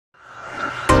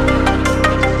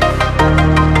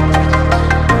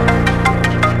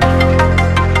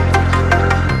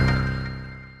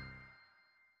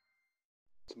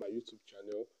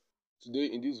Today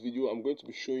in this video, I'm going to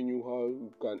be showing you how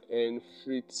you can earn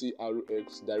free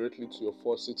TRX directly to your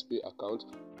Faucet Pay account,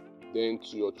 then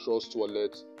to your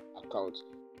Trustwallet account.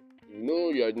 If you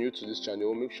know you are new to this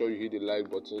channel, make sure you hit the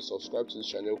like button, subscribe to this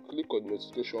channel, click on the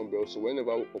notification bell so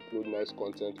whenever we upload nice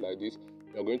content like this,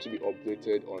 you are going to be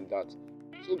updated on that.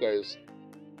 So guys,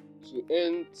 to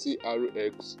earn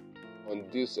TRX on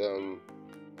this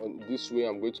way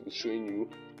I'm going to be showing you,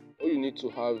 all you need to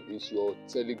have is your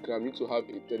Telegram. You need to have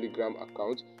a Telegram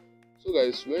account. So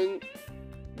guys, when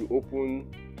you open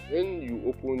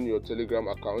your Telegram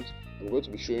account, I'm going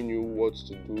to be showing you what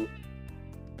to do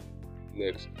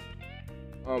next.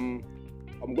 I'm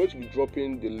going to be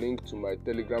dropping the link to my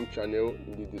Telegram channel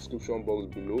in the description box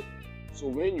below. So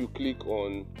when you click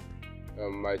on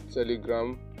my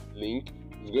Telegram link,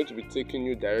 it's going to be taking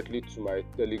you directly to my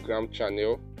Telegram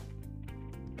channel.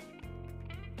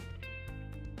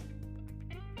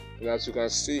 And as you can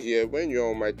see here, when you're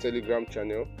on my Telegram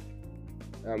channel,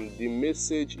 the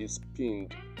message is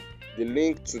pinned. The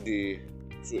link to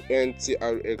earn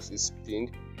TRX is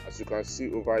pinned. As you can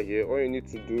see over here, all you need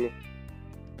to do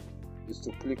is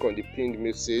to click on the pinned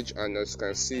message, and as you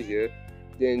can see here,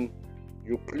 then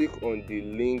you click on the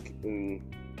link in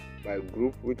my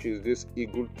group, which is this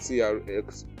Eagle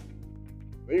TRX.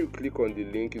 When you click on the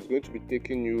link, it's going to be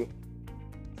taking you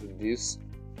to this.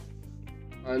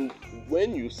 And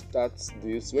when you start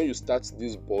this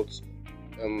bot,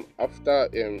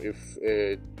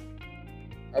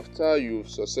 after you've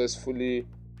successfully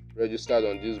registered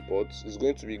on this bot, it's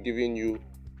going to be giving you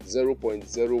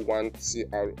 0.01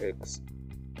 TRX.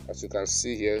 As you can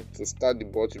see here, to start the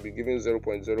bot, you'll be given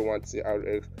 0.01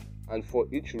 TRX, and for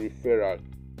each referral,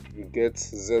 you get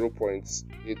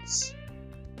 0.8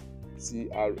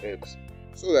 TRX.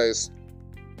 So guys,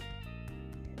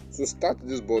 to start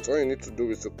this bot, all you need to do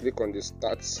is to click on the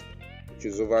stats, which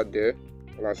is over there,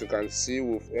 and as you can see,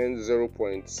 we've earned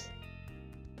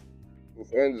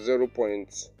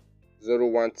 0.01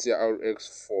 TRX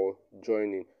for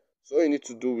joining. So all you need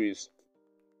to do is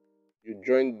you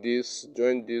join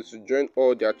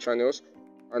all their channels,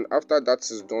 and after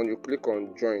that is done, you click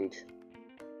on joined,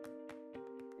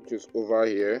 which is over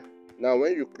here. Now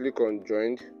when you click on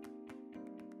joined,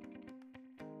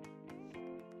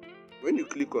 you're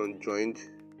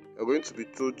going to be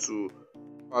told to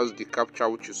pass the captcha,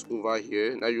 which is over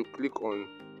here. Now you click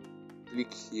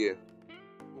here,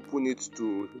 open it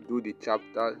to do the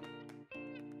chapter.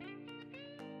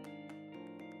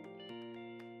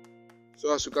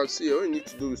 So as you can see, all you need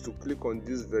to do is to click on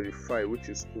this verify, which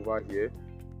is over here.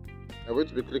 I'm going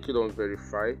to be clicking on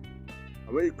verify,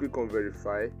 and when you click on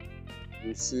verify,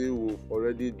 you see we've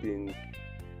already been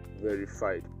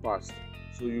verified, passed.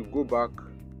 So you go back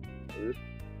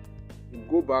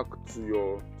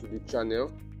to the channel.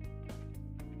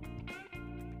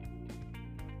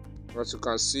 As you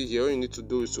can see here, all you need to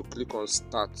do is to click on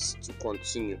start to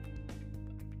continue.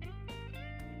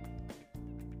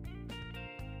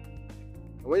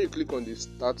 And when you click on the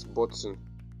start button,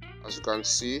 as you can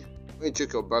see, when you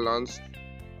check your balance,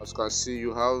 as you can see,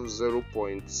 you have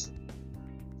 0.01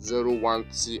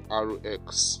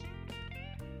 TRX.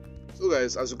 So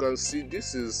guys, as you can see,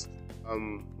 this is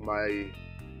my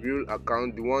real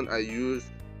account, the one I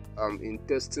used in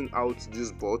testing out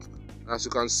this bot. As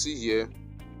you can see here,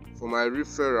 for my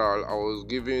referral, I was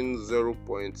given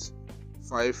 0.5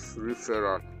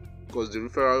 referral because the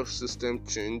referral system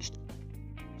changed.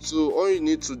 So all you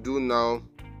need to do now,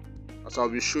 as I'll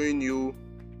be showing you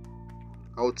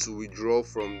how to withdraw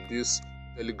from this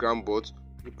Telegram bot,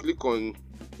 you click on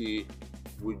the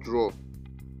withdraw.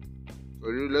 So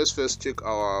let's first check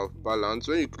our balance.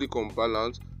 When you click on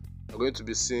balance, you're going to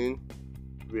be seeing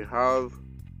we have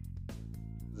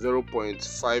 0.5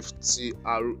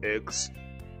 TRX.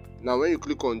 Now when you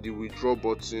click on the withdraw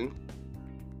button,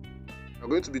 you're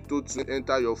going to be told to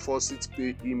enter your Faucet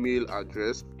Pay email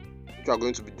address, which you are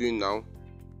going to be doing now.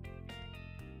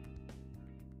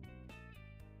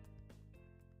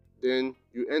 Then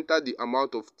you enter the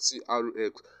amount of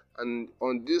TRX, and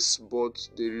on this bot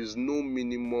there is no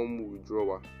minimum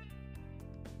withdrawal.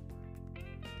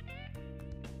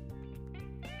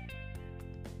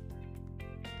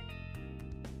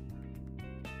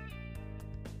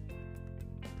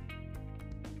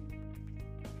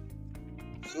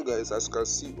 So guys, as you can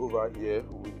see over here,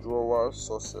 withdrawal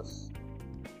success.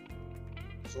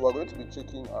 So we're going to be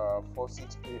checking our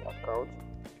Faucet Pay account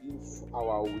if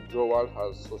our withdrawal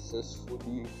has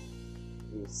successfully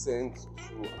been sent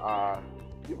to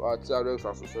if our TRX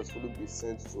has successfully been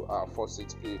sent to our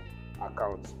Faucet Pay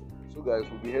account. So guys,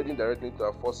 we'll be heading directly to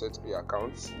our Faucet Pay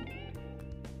account.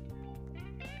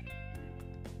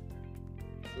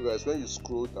 So So guys, when you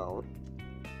scroll down,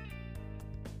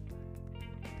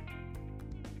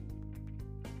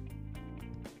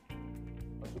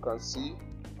 as you can see,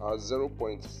 our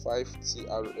 0.5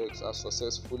 TRX has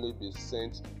successfully been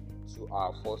sent to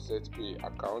our Faucet Pay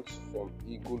account from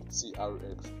Eagle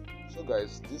TRX. So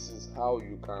guys, this is how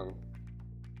you can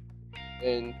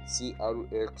earn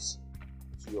TRX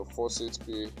to your Faucet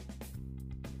Pay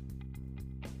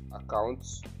account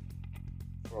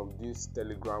from this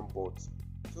Telegram bot.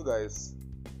 So guys,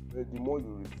 the more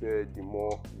you refer, the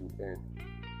more you earn.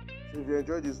 So if you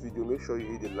enjoyed this video, make sure you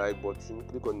hit the like button,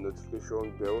 click on the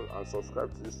notification bell and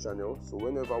subscribe to this channel, so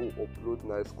whenever we upload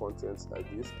nice content like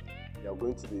this, you are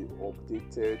going to be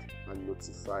updated and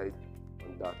notified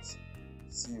on that.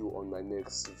 See you on my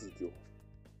next video.